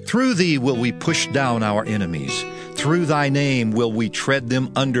 Through thee will we push down our enemies. Through thy name will we tread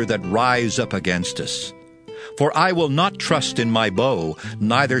them under that rise up against us. For I will not trust in my bow,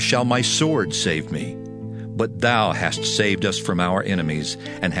 neither shall my sword save me. But thou hast saved us from our enemies,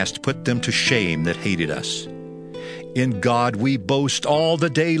 and hast put them to shame that hated us. In God we boast all the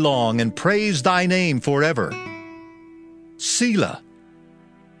day long, and praise thy name forever. Selah.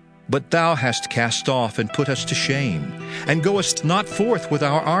 But thou hast cast off and put us to shame, and goest not forth with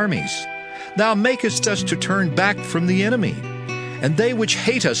our armies. Thou makest us to turn back from the enemy, and they which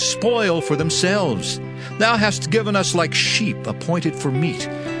hate us spoil for themselves. Thou hast given us like sheep appointed for meat,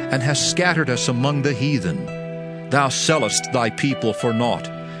 and hast scattered us among the heathen. Thou sellest thy people for naught,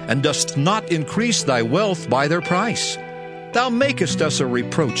 and dost not increase thy wealth by their price. Thou makest us a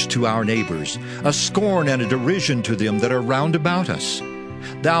reproach to our neighbors, a scorn and a derision to them that are round about us.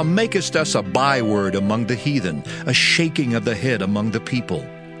 Thou makest us a byword among the heathen, a shaking of the head among the people.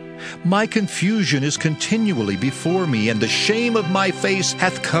 My confusion is continually before me, and the shame of my face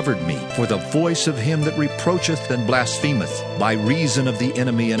hath covered me, for the voice of him that reproacheth and blasphemeth, by reason of the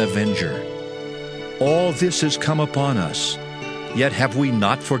enemy and avenger. All this is come upon us, yet have we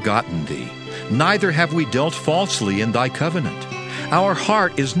not forgotten thee, neither have we dealt falsely in thy covenant. Our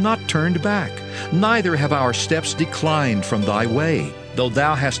heart is not turned back, neither have our steps declined from thy way, though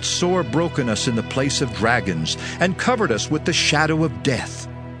thou hast sore broken us in the place of dragons, and covered us with the shadow of death.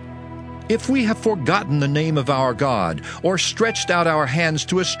 If we have forgotten the name of our God, or stretched out our hands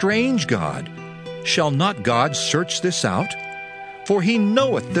to a strange God, shall not God search this out? For he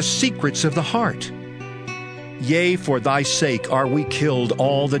knoweth the secrets of the heart. Yea, for thy sake are we killed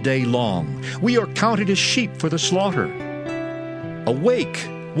all the day long. We are counted as sheep for the slaughter. Awake,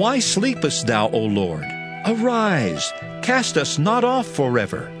 why sleepest thou, O Lord? Arise, cast us not off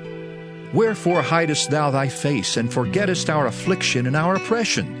forever. Wherefore hidest thou thy face, and forgettest our affliction and our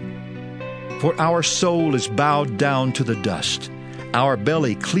oppression? For our soul is bowed down to the dust, our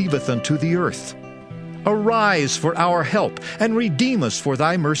belly cleaveth unto the earth. Arise for our help, and redeem us for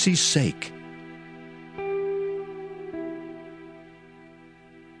thy mercy's sake.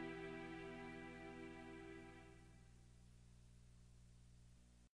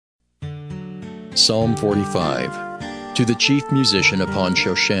 Psalm 45. To the chief musician upon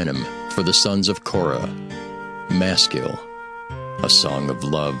Shoshanim, for the sons of Korah. Maskil, a song of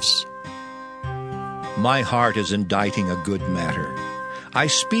loves. My heart is inditing a good matter. I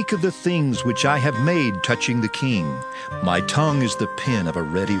speak of the things which I have made touching the king. My tongue is the pen of a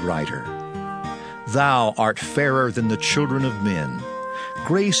ready writer. Thou art fairer than the children of men.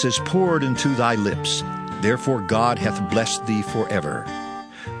 Grace is poured into thy lips. Therefore God hath blessed thee forever.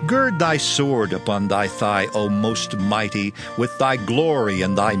 Gird thy sword upon thy thigh, O most mighty, with thy glory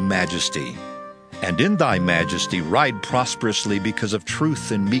and thy majesty. And in thy majesty ride prosperously because of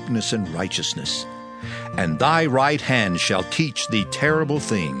truth and meekness and righteousness. And thy right hand shall teach thee terrible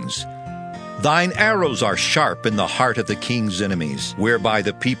things. Thine arrows are sharp in the heart of the king's enemies, whereby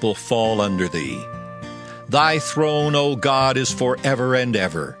the people fall under thee. Thy throne, O God, is forever and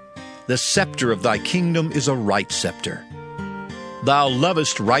ever. The scepter of thy kingdom is a right scepter. Thou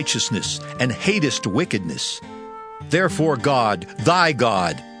lovest righteousness, and hatest wickedness. Therefore God, thy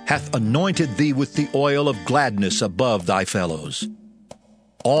God, hath anointed thee with the oil of gladness above thy fellows.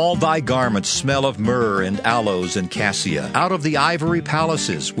 All thy garments smell of myrrh and aloes and cassia, out of the ivory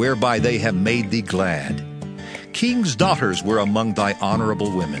palaces, whereby they have made thee glad. Kings' daughters were among thy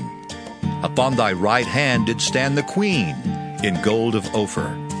honorable women. Upon thy right hand did stand the queen, in gold of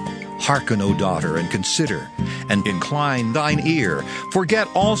Ophir. Hearken, O daughter, and consider, and incline thine ear. Forget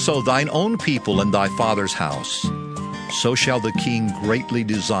also thine own people and thy father's house. So shall the king greatly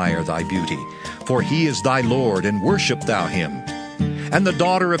desire thy beauty, for he is thy Lord, and worship thou him. And the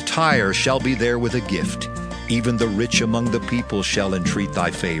daughter of Tyre shall be there with a gift. Even the rich among the people shall entreat thy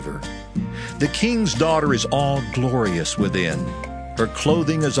favor. The king's daughter is all glorious within. Her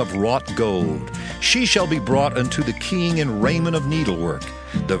clothing is of wrought gold. She shall be brought unto the king in raiment of needlework.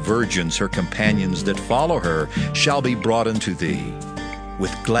 The virgins, her companions that follow her, shall be brought unto thee.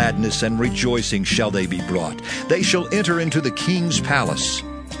 With gladness and rejoicing shall they be brought. They shall enter into the king's palace.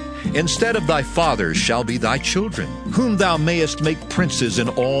 Instead of thy fathers shall be thy children, whom thou mayest make princes in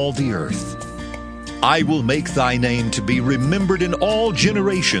all the earth. I will make thy name to be remembered in all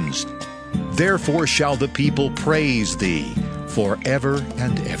generations. Therefore shall the people praise thee forever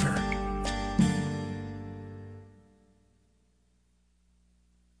and ever.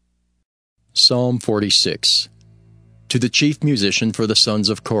 Psalm 46. To the chief musician for the sons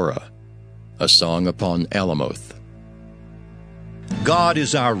of Korah. A song upon Alamoth. God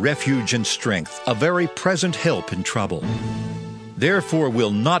is our refuge and strength, a very present help in trouble. Therefore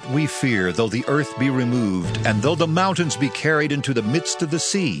will not we fear, though the earth be removed, and though the mountains be carried into the midst of the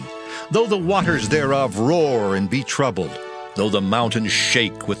sea, though the waters thereof roar and be troubled, though the mountains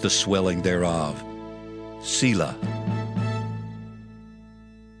shake with the swelling thereof. Selah.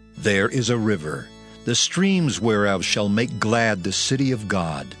 There is a river, the streams whereof shall make glad the city of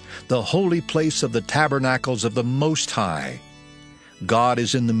God, the holy place of the tabernacles of the Most High. God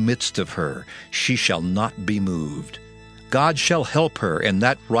is in the midst of her. She shall not be moved. God shall help her, and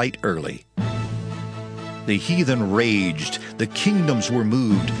that right early. The heathen raged, the kingdoms were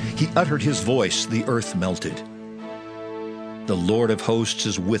moved. He uttered his voice, the earth melted. The Lord of hosts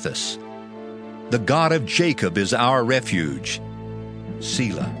is with us. The God of Jacob is our refuge.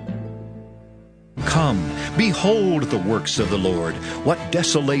 Selah. Come, behold the works of the Lord, what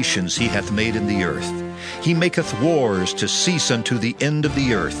desolations he hath made in the earth. He maketh wars to cease unto the end of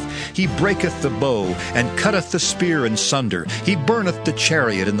the earth. He breaketh the bow, and cutteth the spear in sunder. He burneth the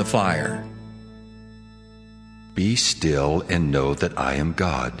chariot in the fire. Be still and know that I am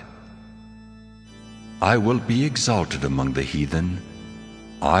God. I will be exalted among the heathen.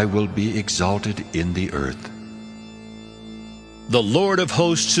 I will be exalted in the earth. The Lord of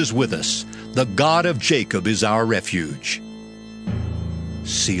hosts is with us. The God of Jacob is our refuge.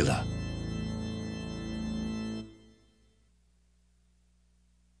 Selah.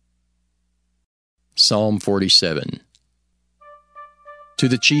 Psalm 47. To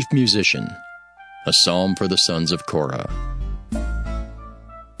the chief musician, a psalm for the sons of Korah.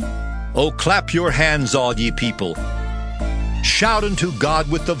 O clap your hands, all ye people. Shout unto God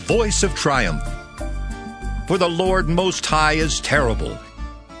with the voice of triumph. For the Lord Most High is terrible.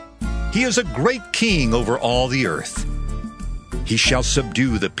 He is a great king over all the earth. He shall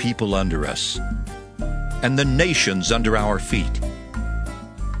subdue the people under us, and the nations under our feet.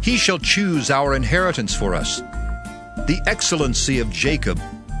 He shall choose our inheritance for us, the excellency of Jacob,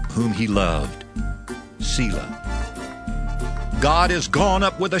 whom he loved. Selah. God is gone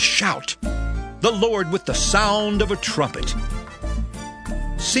up with a shout, the Lord with the sound of a trumpet.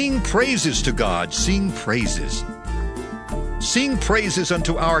 Sing praises to God, sing praises. Sing praises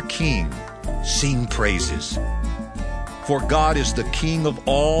unto our King, sing praises. For God is the King of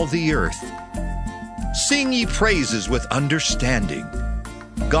all the earth. Sing ye praises with understanding.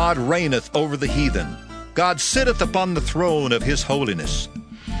 God reigneth over the heathen. God sitteth upon the throne of his holiness.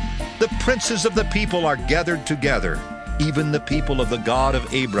 The princes of the people are gathered together, even the people of the God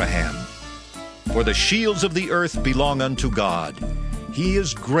of Abraham. For the shields of the earth belong unto God. He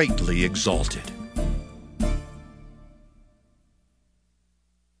is greatly exalted.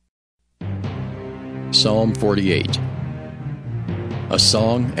 Psalm 48. A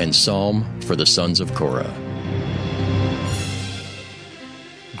song and psalm for the sons of Korah.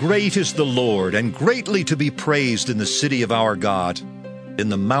 Great is the Lord, and greatly to be praised in the city of our God, in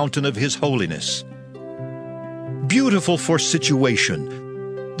the mountain of his holiness. Beautiful for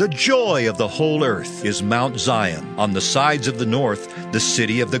situation, the joy of the whole earth is Mount Zion, on the sides of the north, the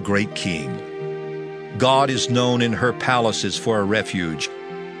city of the great King. God is known in her palaces for a refuge.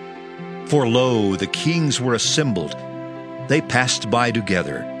 For lo, the kings were assembled. They passed by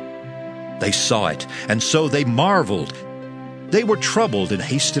together. They saw it, and so they marveled. They were troubled and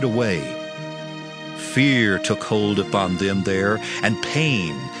hasted away. Fear took hold upon them there, and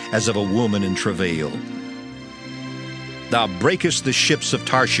pain as of a woman in travail. Thou breakest the ships of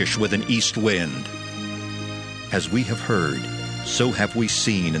Tarshish with an east wind. As we have heard, so have we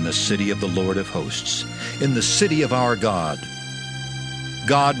seen in the city of the Lord of hosts, in the city of our God.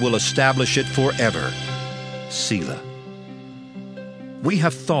 God will establish it forever. Selah. We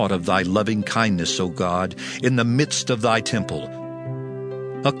have thought of thy loving kindness, O God, in the midst of thy temple.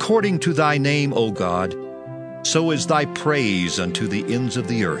 According to thy name, O God, so is thy praise unto the ends of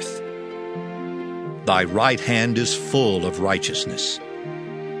the earth. Thy right hand is full of righteousness.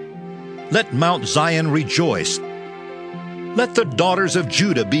 Let Mount Zion rejoice. Let the daughters of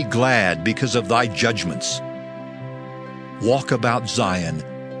Judah be glad because of thy judgments. Walk about Zion,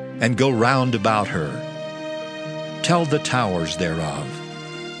 and go round about her. Tell the towers thereof.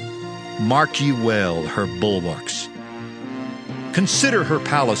 Mark ye well her bulwarks. Consider her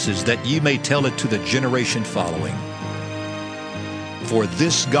palaces, that ye may tell it to the generation following. For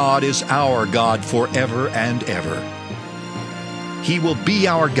this God is our God forever and ever. He will be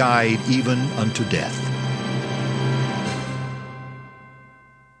our guide even unto death.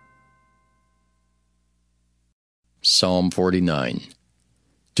 Psalm 49.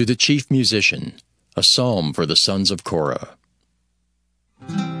 To the chief musician, a psalm for the sons of Korah.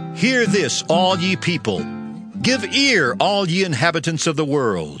 Hear this, all ye people. Give ear, all ye inhabitants of the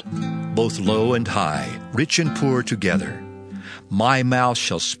world, both low and high, rich and poor together. My mouth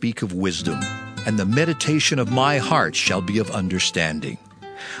shall speak of wisdom, and the meditation of my heart shall be of understanding.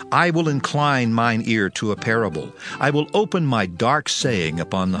 I will incline mine ear to a parable. I will open my dark saying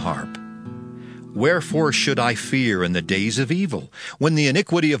upon the harp. Wherefore should I fear in the days of evil, when the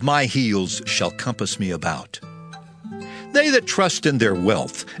iniquity of my heels shall compass me about? They that trust in their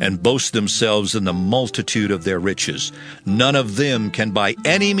wealth and boast themselves in the multitude of their riches, none of them can by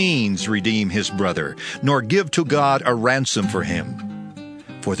any means redeem his brother, nor give to God a ransom for him.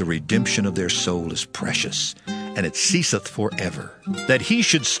 For the redemption of their soul is precious, and it ceaseth forever, that he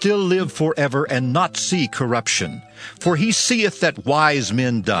should still live forever and not see corruption. For he seeth that wise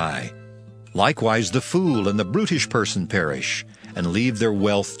men die. Likewise the fool and the brutish person perish, and leave their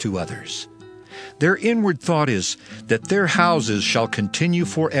wealth to others. Their inward thought is that their houses shall continue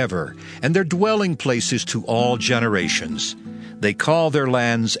forever, and their dwelling places to all generations. They call their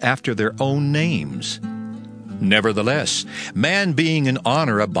lands after their own names. Nevertheless, man being in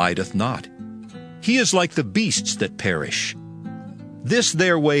honor abideth not. He is like the beasts that perish. This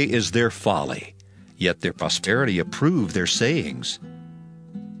their way is their folly, yet their posterity approve their sayings.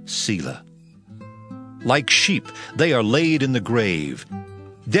 Selah. Like sheep they are laid in the grave.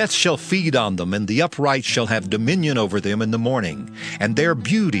 Death shall feed on them, and the upright shall have dominion over them in the morning, and their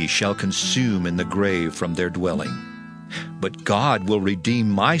beauty shall consume in the grave from their dwelling. But God will redeem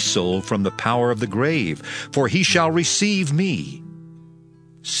my soul from the power of the grave, for he shall receive me.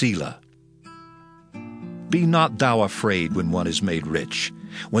 Selah. Be not thou afraid when one is made rich,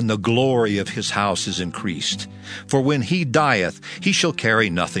 when the glory of his house is increased. For when he dieth, he shall carry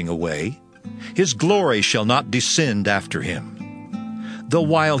nothing away. His glory shall not descend after him. Though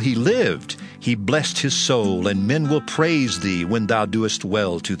while he lived, he blessed his soul, and men will praise thee when thou doest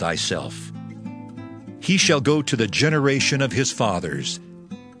well to thyself. He shall go to the generation of his fathers.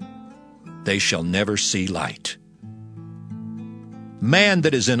 They shall never see light. Man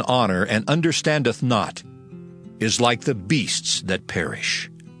that is in honor and understandeth not is like the beasts that perish.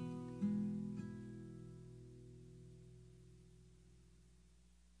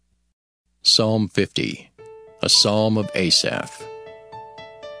 Psalm 50, a psalm of Asaph.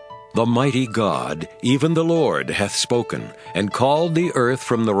 The mighty God, even the Lord, hath spoken, and called the earth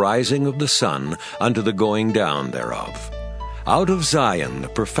from the rising of the sun unto the going down thereof. Out of Zion the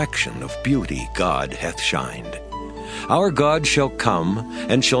perfection of beauty God hath shined. Our God shall come,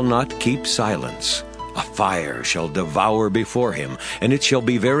 and shall not keep silence. A fire shall devour before him, and it shall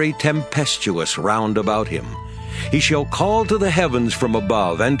be very tempestuous round about him. He shall call to the heavens from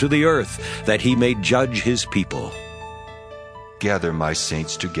above, and to the earth, that he may judge his people. Gather my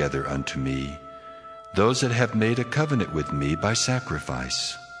saints together unto me, those that have made a covenant with me by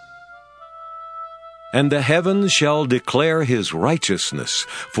sacrifice. And the heavens shall declare his righteousness,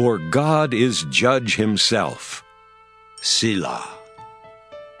 for God is judge himself. Selah.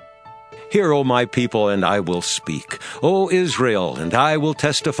 Hear, O my people, and I will speak. O Israel, and I will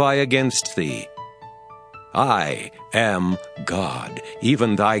testify against thee. I am God,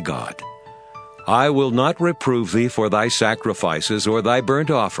 even thy God. I will not reprove thee for thy sacrifices or thy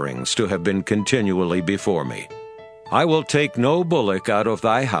burnt offerings to have been continually before me. I will take no bullock out of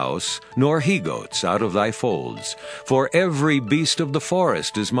thy house, nor he-goats out of thy folds. For every beast of the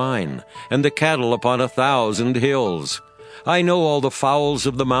forest is mine, and the cattle upon 1,000 hills. I know all the fowls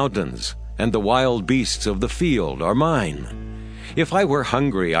of the mountains, and the wild beasts of the field are mine. If I were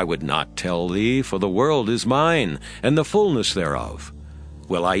hungry, I would not tell thee, for the world is mine, and the fullness thereof.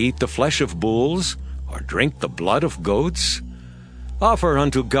 Will I eat the flesh of bulls, or drink the blood of goats? Offer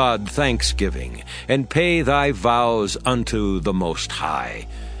unto God thanksgiving, and pay thy vows unto the Most High.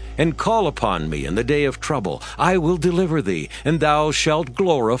 And call upon me in the day of trouble. I will deliver thee, and thou shalt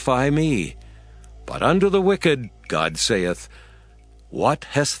glorify me. But unto the wicked, God saith, What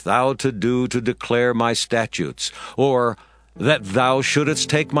hast thou to do to declare my statutes, or that thou shouldest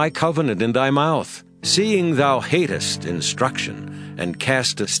take my covenant in thy mouth, seeing thou hatest instruction, and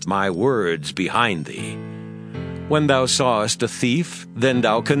castest my words behind thee? When thou sawest a thief, then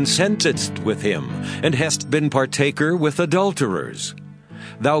thou consentedst with him, and hast been partaker with adulterers.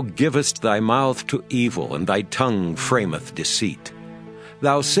 Thou givest thy mouth to evil, and thy tongue frameth deceit.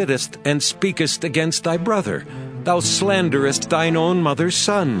 Thou sittest and speakest against thy brother. Thou slanderest thine own mother's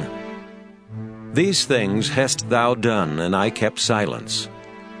son. These things hast thou done, and I kept silence.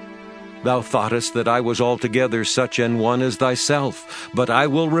 Thou thoughtest that I was altogether such an one as thyself, but I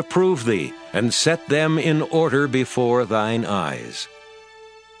will reprove thee, and set them in order before thine eyes.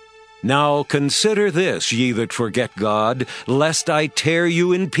 Now consider this, ye that forget God, lest I tear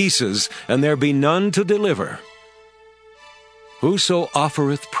you in pieces, and there be none to deliver. Whoso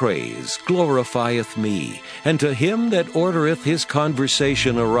offereth praise glorifieth me, and to him that ordereth his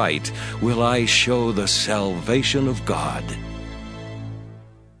conversation aright will I show the salvation of God.